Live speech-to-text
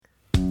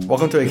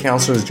Welcome to A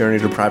Counselor's Journey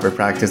to Private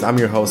Practice. I'm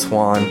your host,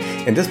 Juan,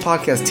 and this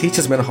podcast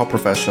teaches mental health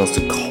professionals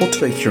to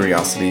cultivate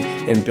curiosity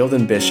and build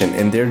ambition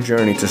in their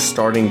journey to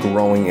starting,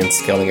 growing, and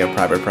scaling a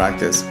private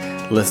practice.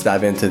 Let's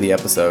dive into the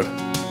episode.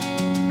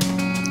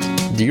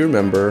 Do you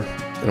remember,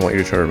 and I want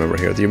you to try to remember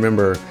here, do you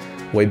remember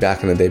way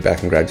back in the day,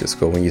 back in graduate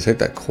school, when you took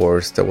that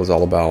course that was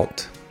all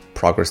about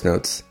progress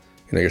notes,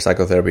 your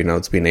psychotherapy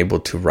notes, being able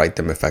to write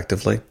them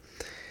effectively?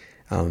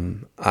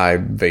 I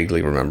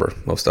vaguely remember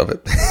most of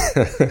it.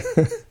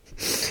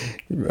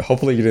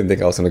 Hopefully you didn't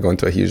think I was going to go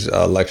into a huge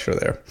lecture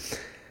there.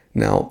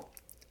 Now,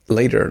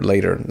 later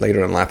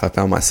in life, I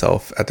found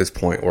myself at this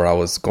point where I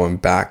was going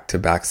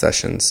back-to-back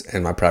sessions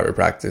in my private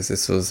practice.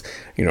 This was,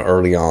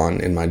 early on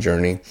in my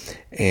journey,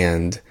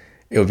 and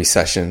it would be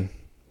session,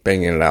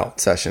 banging it out,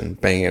 session,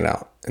 banging it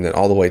out, and then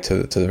all the way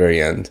to the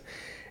very end.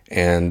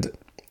 And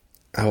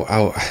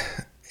I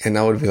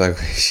would be like,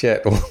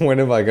 shit, when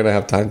am I going to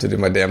have time to do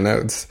my damn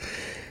notes?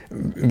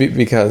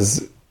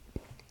 Because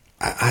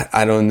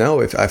I don't know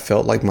if I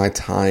felt like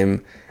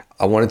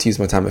I wanted to use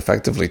my time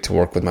effectively to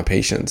work with my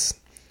patients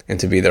and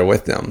to be there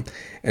with them.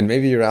 And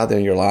maybe you're out there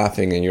and you're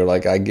laughing and you're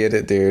like, I get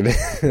it, dude.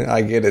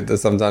 I get it. That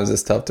sometimes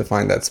it's tough to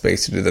find that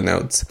space to do the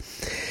notes.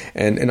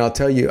 And I'll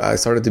tell you, I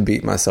started to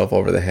beat myself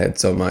over the head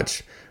so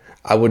much.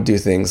 I would do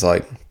things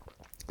like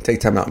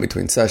take time out in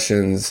between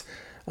sessions,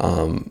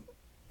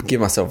 give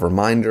myself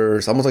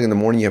reminders. Almost like in the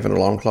morning you have an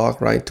alarm clock,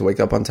 right, to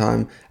wake up on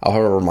time. I'll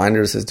have a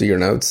reminder that says do your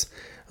notes.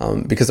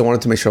 Because I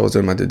wanted to make sure I was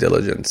doing my due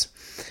diligence.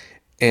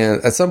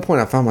 And at some point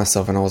I found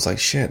myself and I was like,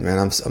 shit, man,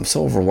 I'm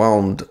so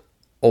overwhelmed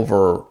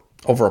over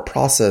a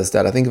process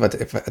that I think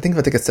if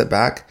I take a step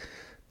back,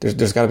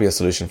 there's got to be a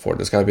solution for it.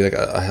 There's got to be like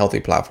a healthy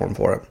platform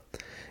for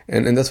it.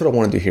 And that's what I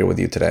want to do here with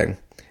you today.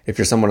 If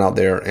you're someone out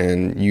there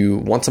and you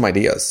want some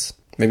ideas,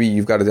 maybe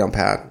you've got it down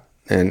pat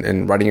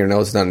and writing your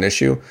notes is not an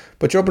issue,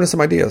 but you're open to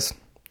some ideas.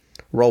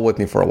 Roll with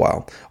me for a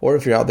while. Or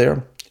if you're out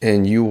there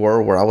and you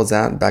were where I was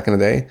at back in the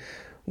day,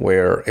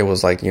 where it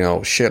was like,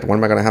 shit, when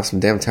am I going to have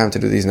some damn time to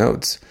do these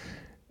notes?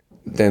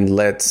 Then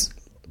let's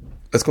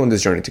go on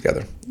this journey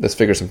together. Let's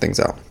figure some things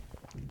out.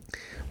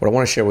 What I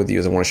want to share with you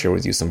is I want to share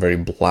with you some very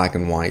black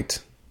and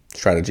white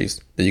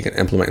strategies that you can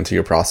implement into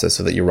your process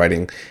so that you're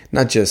writing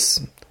not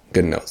just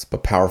good notes,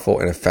 but powerful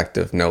and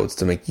effective notes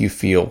to make you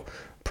feel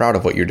proud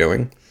of what you're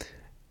doing.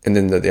 And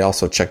then that they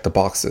also check the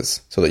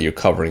boxes so that you're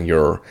covering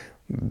your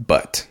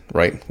butt,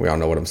 right? We all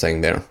know what I'm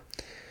saying there.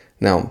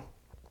 Now,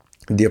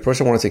 the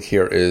approach I want to take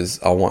here is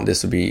I want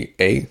this to be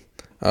a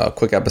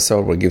quick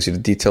episode where it gives you the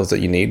details that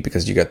you need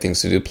because you got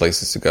things to do,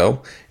 places to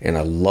go. And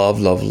I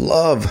love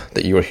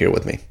that you are here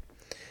with me.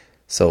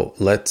 So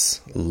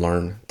let's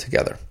learn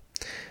together.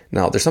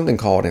 Now, there's something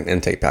called an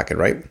intake packet,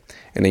 right?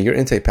 And in your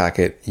intake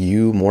packet,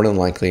 you more than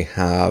likely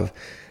have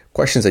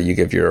questions that you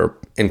give your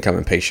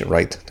incoming patient,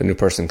 right? The new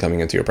person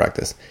coming into your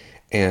practice.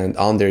 And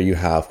on there, you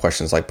have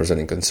questions like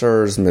presenting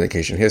concerns,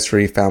 medication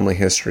history, family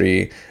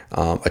history,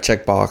 a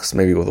checkbox,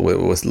 maybe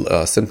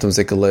with symptoms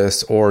they could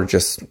list, or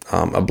just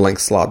a blank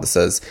slot that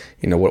says,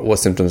 what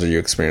symptoms are you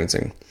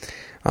experiencing?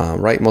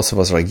 Right? Most of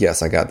us are like,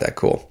 yes, I got that.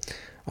 Cool.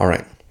 All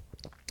right.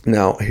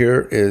 Now,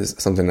 here is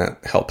something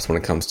that helps when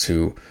it comes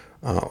to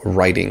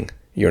writing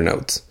your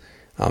notes.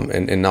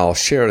 And I'll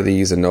share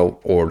these in no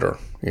order.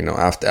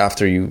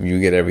 After you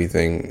get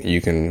everything,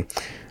 you can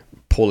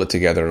pull it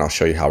together, and I'll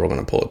show you how we're going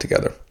to pull it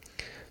together.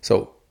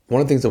 So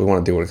one of the things that we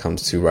want to do when it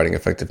comes to writing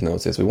effective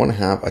notes is we want to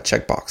have a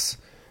checkbox.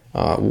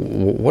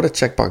 What a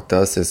checkbox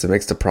does is it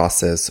makes the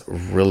process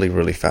really,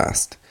 really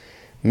fast,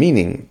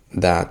 meaning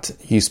that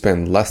you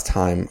spend less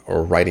time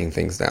writing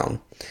things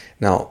down.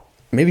 Now,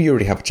 maybe you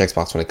already have a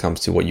checkbox when it comes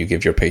to what you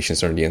give your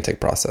patients during the intake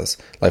process.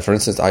 Like, for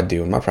instance, I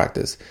do in my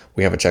practice.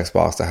 We have a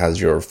checkbox that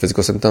has your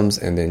physical symptoms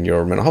and then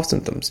your mental health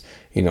symptoms,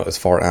 as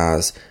far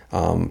as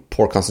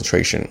poor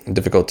concentration,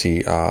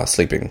 difficulty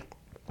sleeping,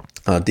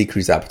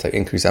 decreased appetite,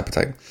 increased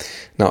appetite.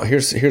 Now,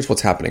 here's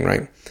what's happening,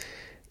 right?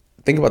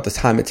 Think about the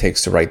time it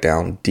takes to write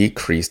down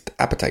decreased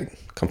appetite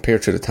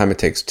compared to the time it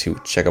takes to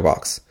check a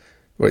box.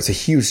 Right? It's a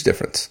huge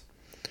difference.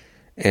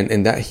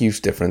 And that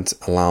huge difference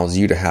allows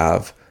you to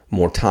have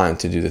more time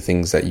to do the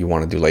things that you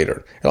want to do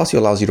later. It also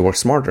allows you to work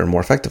smarter and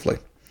more effectively.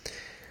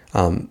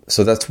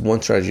 So that's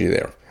one strategy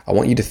there. I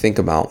want you to think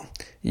about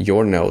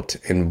your note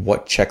and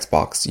what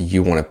checkbox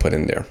you want to put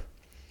in there.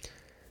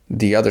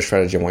 The other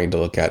strategy I want you to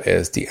look at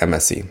is the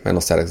MSE, mental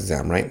status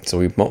exam, right? So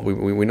we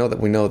know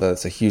that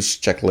it's a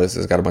huge checklist.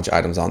 It's got a bunch of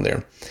items on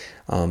there.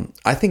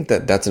 I think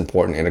that's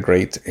important to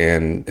integrate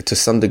and to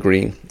some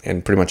degree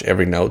in pretty much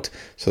every note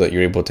so that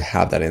you're able to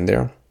have that in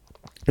there.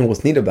 And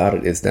what's neat about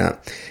it is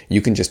that you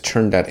can just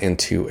turn that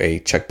into a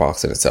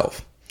checkbox in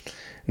itself.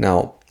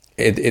 Now,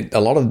 a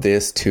lot of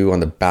this too on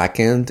the back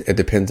end, it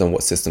depends on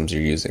what systems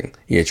you're using,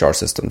 EHR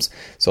systems.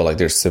 So like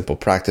there's Simple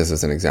Practice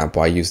as an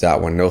example. I use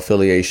that one, no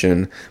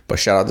affiliation, but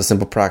shout out to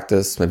Simple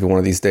Practice. Maybe one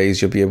of these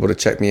days you'll be able to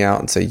check me out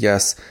and say,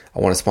 yes, I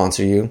want to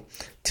sponsor you.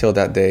 Till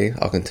that day,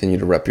 I'll continue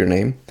to rep your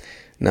name.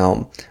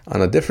 Now,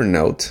 on a different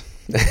note,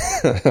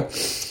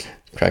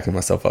 cracking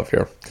myself up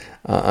here.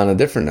 On a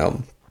different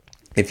note,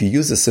 if you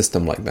use a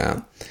system like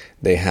that,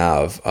 they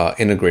have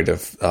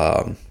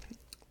integrative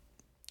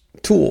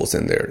tools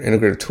in there,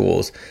 integrative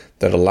tools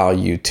that allow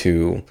you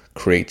to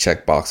create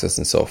checkboxes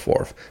and so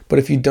forth. But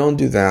if you don't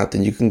do that,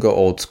 then you can go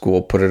old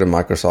school, put it in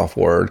Microsoft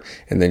Word,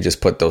 and then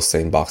just put those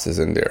same boxes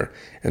in there.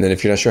 And then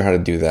if you're not sure how to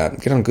do that,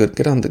 get on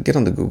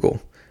the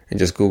Google and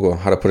just Google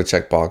how to put a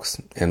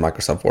checkbox in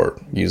Microsoft Word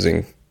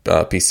using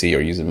PC or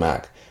using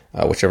Mac,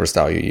 whichever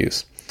style you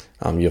use.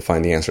 You'll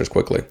find the answers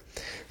quickly.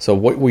 So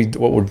what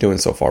we're doing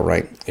so far,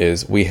 right,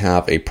 is we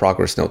have a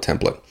progress note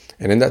template.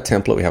 And in that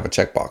template, we have a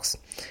checkbox.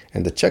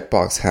 And the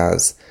checkbox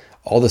has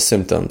all the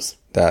symptoms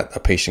that a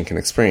patient can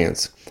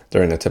experience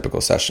during a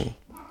typical session,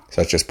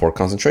 such as poor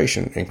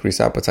concentration, increased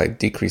appetite,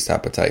 decreased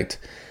appetite,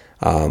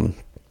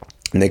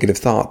 negative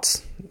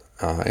thoughts,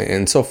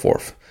 and so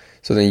forth.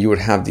 So then you would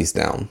have these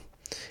down.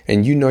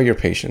 And you know your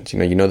patients,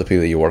 you know the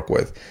people that you work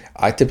with.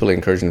 I typically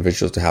encourage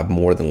individuals to have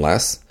more than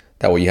less.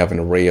 That way you have an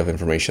array of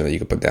information that you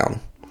can put down.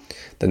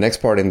 The next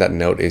part in that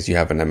note is you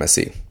have an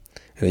MSE. And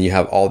then you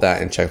have all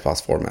that in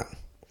checkbox format.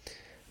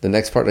 The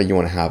next part that you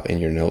want to have in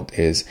your note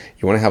is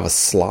you want to have a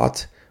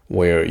slot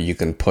where you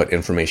can put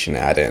information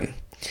add in.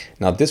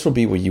 Now this will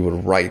be where you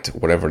would write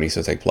whatever needs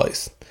to take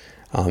place.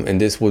 And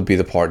this would be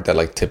the part that,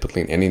 like,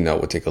 typically in any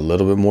note would take a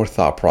little bit more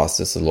thought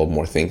process, a little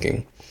more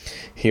thinking.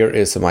 Here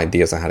is some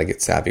ideas on how to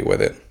get savvy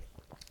with it.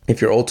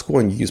 If you're old school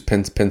and you use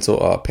pen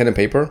and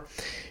paper,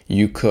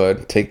 you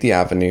could take the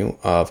avenue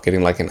of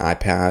getting like an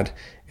iPad,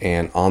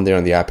 and on there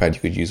on the iPad, you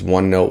could use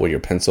OneNote with your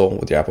pencil,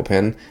 with your Apple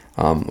Pen,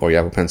 or your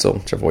Apple Pencil,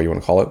 whichever way you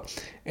want to call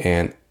it.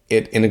 And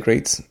it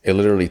integrates, it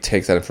literally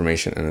takes that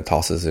information and it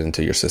tosses it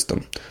into your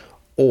system.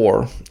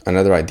 Or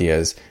another idea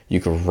is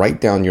you could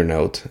write down your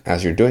note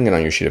as you're doing it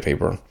on your sheet of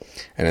paper,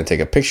 and then take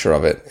a picture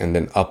of it and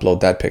then upload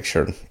that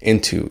picture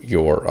into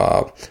your,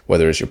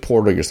 whether it's your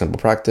portal, your Simple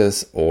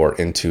Practice, or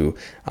into,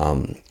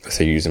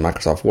 say you're using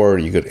Microsoft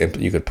Word, you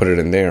could put it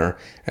in there,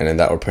 and then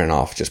that would print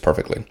off just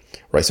perfectly,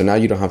 right? So now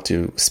you don't have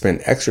to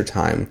spend extra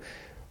time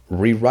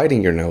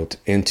rewriting your note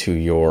into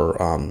your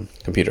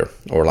computer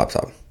or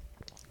laptop.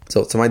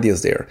 So some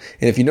ideas there.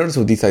 And if you notice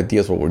with these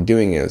ideas, what we're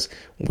doing is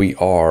we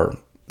are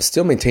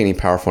still maintaining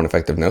powerful and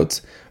effective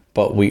notes,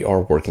 but we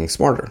are working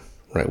smarter,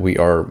 right?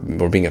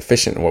 We're being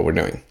efficient in what we're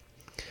doing.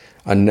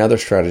 Another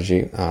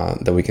strategy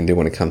that we can do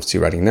when it comes to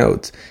writing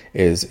notes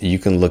is you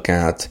can look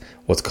at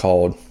what's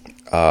called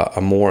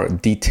a more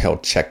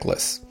detailed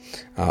checklist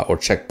or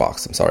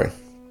checkbox.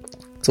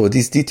 So with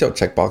these detailed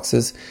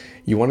checkboxes,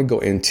 you want to go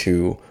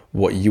into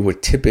what you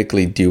would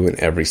typically do in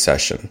every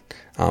session.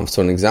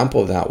 So an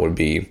example of that would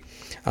be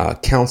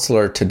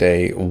counselor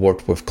today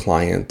worked with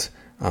client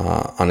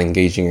on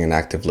engaging in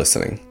active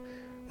listening,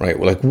 right?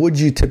 Well, like, would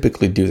you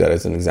typically do that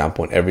as an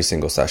example in every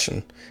single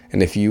session?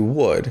 And if you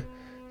would,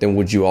 then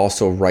would you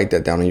also write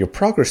that down in your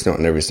progress note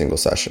in every single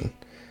session?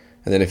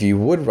 And then if you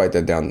would write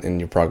that down in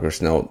your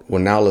progress note,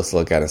 well, now let's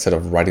look at, instead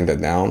of writing that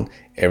down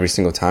every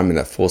single time in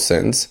that full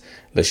sentence,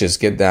 let's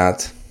just get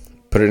that,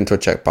 put it into a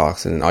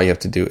checkbox, and then all you have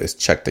to do is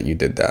check that you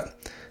did that.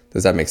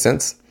 Does that make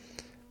sense?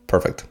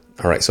 Perfect.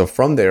 All right. So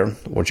from there,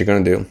 what you're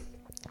going to do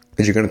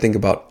is you're going to think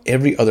about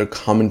every other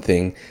common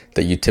thing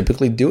that you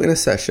typically do in a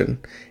session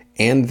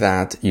and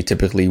that you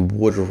typically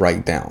would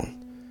write down,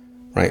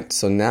 right?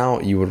 So now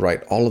you would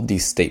write all of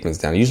these statements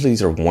down. Usually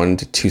these are 1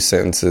 to 2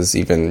 sentences,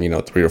 even,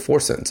 3 or 4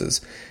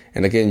 sentences.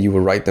 And again, you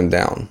would write them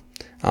down.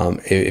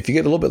 If you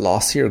get a little bit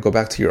lost here, go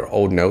back to your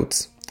old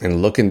notes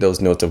and look in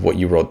those notes of what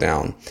you wrote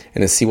down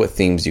and then see what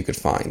themes you could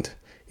find.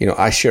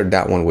 I shared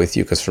that one with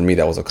you because for me,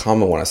 that was a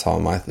common one I saw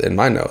in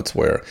my notes,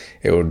 where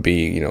it would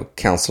be,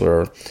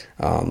 counselor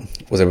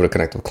was able to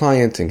connect with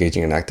clients,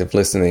 engaging in active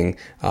listening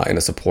in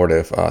a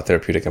supportive,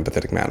 therapeutic,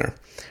 empathetic manner,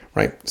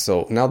 right?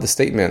 So now the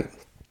statement,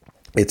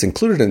 it's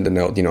included in the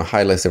note,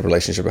 highlights the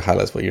relationship, it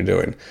highlights what you're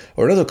doing.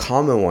 Or another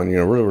common one,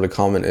 really, really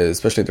common is,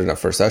 especially during that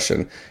first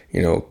session,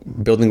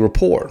 building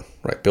rapport,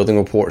 right? Building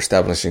rapport,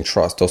 establishing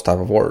trust, those type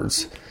of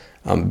words.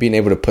 Being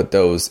able to put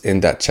those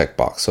in that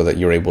checkbox so that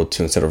you're able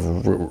to, instead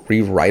of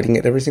rewriting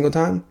it every single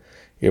time,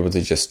 you're able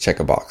to just check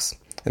a box.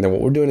 And then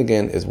what we're doing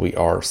again is we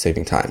are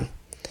saving time.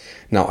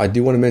 Now, I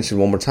do want to mention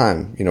one more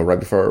time, right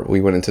before we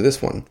went into this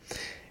one,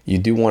 you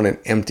do want an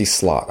empty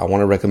slot. I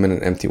want to recommend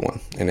an empty one.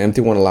 An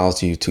empty one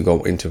allows you to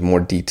go into more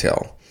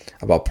detail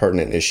about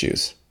pertinent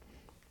issues.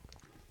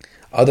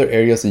 Other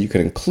areas that you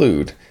can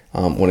include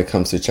when it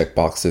comes to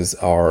checkboxes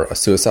are a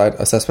suicide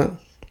assessment.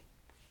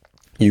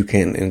 You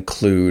can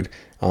include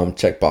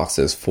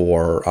checkboxes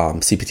for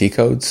CPT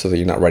codes so that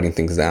you're not writing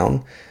things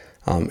down.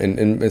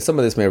 And some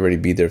of this may already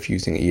be there if you're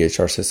using an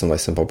EHR system like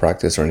Simple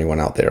Practice or anyone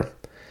out there.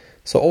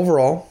 So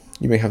overall,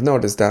 you may have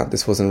noticed that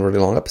this wasn't a really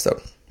long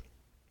episode.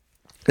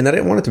 And I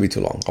didn't want it to be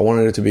too long. I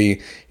wanted it to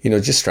be,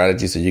 just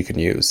strategies that you can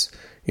use.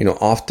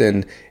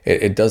 Often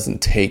it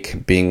doesn't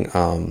take being,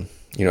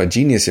 a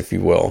genius, if you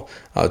will,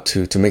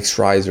 to make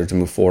strides or to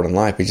move forward in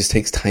life. It just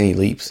takes tiny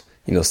leaps,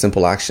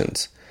 simple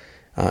actions.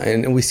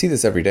 And we see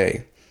this every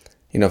day.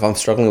 If I'm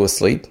struggling with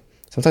sleep,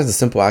 sometimes the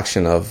simple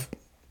action of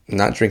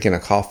not drinking a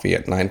coffee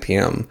at 9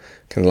 p.m.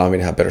 can allow me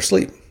to have better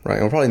sleep,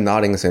 right? I'm probably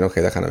nodding and saying,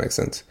 okay, that kind of makes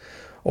sense.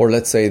 Or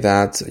let's say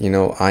that,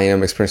 I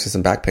am experiencing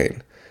some back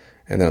pain.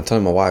 And then I'm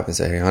telling my wife and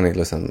say, hey, honey,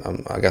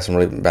 listen, I got some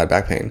really bad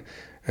back pain.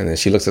 And then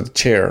she looks at the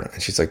chair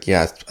and she's like,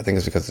 yeah, I think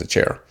it's because of the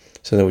chair.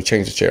 So then we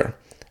change the chair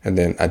and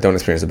then I don't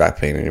experience the back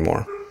pain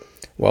anymore.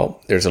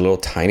 Well, there's a little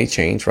tiny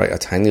change, right? A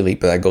tiny leap,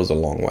 but that goes a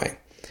long way.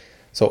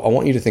 So I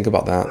want you to think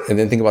about that and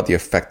then think about the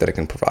effect that it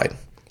can provide.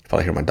 You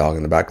probably hear my dog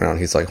in the background.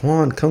 He's like,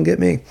 Juan, come get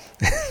me.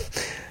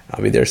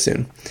 I'll be there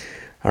soon.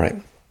 All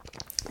right.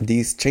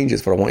 These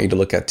changes, what I want you to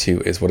look at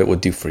too, is what it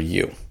would do for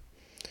you.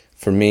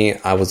 For me,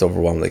 I was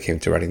overwhelmed when it came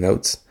to writing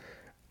notes.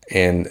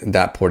 And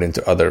that poured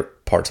into other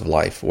parts of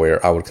life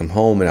where I would come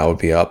home and I would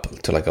be up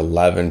to like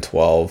 11,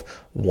 12,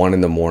 1 in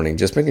the morning,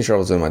 just making sure I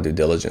was doing my due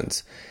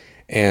diligence.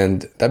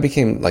 And that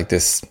became like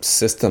this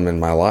system in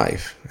my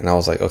life. And I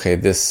was like, okay,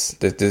 this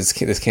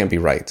can't be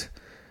right.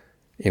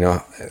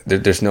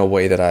 There's no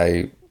way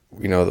that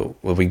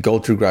when we go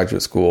through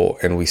graduate school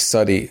and we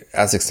study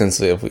as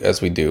extensively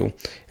as we do,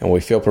 and we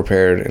feel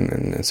prepared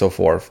and so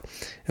forth.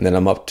 And then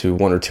I'm up to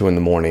 1 or 2 in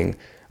the morning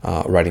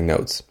writing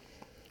notes.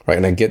 Right.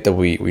 And I get that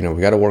we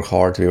got to work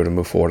hard to be able to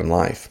move forward in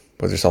life.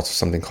 But there's also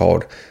something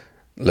called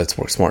let's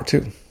work smart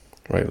too.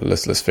 Right.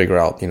 Let's figure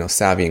out,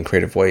 savvy and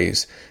creative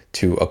ways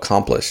to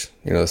accomplish,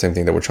 the same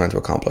thing that we're trying to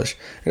accomplish.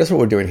 And that's what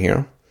we're doing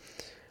here.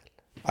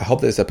 I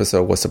hope this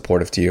episode was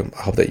supportive to you.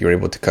 I hope that you're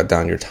able to cut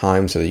down your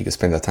time so that you can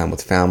spend that time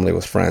with family,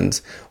 with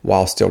friends,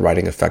 while still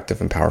writing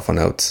effective and powerful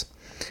notes.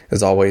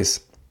 As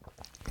always,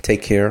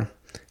 take care.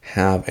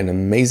 Have an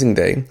amazing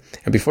day.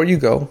 And before you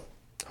go,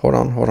 hold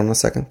on a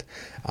second.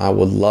 I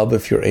would love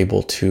if you're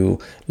able to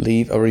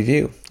leave a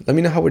review. Let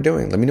me know how we're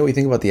doing. Let me know what you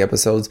think about the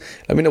episodes.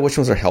 Let me know which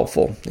ones are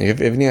helpful. If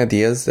you have any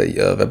ideas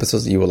of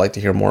episodes that you would like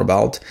to hear more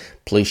about,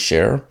 please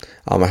share.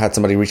 I had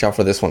somebody reach out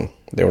for this one.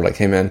 They were like,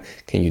 hey man,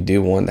 can you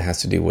do one that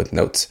has to do with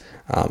notes?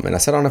 And I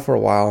sat on it for a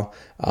while,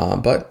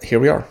 but here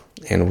we are.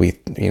 And we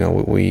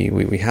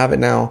have it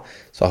now.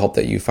 So I hope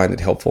that you find it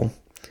helpful.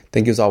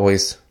 Thank you as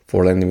always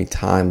for lending me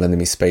time, lending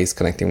me space,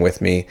 connecting with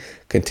me.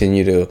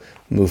 Continue to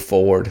move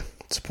forward,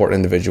 support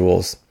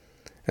individuals,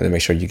 and then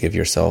make sure you give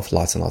yourself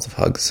lots and lots of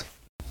hugs.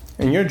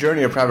 In your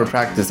journey of private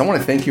practice, I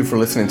want to thank you for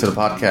listening to the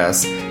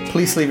podcast.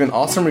 Please leave an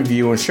awesome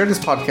review and share this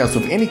podcast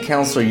with any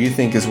counselor you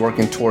think is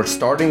working towards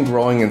starting,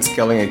 growing, and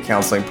scaling a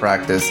counseling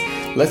practice.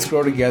 Let's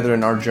grow together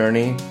in our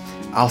journey.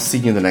 I'll see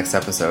you in the next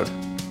episode.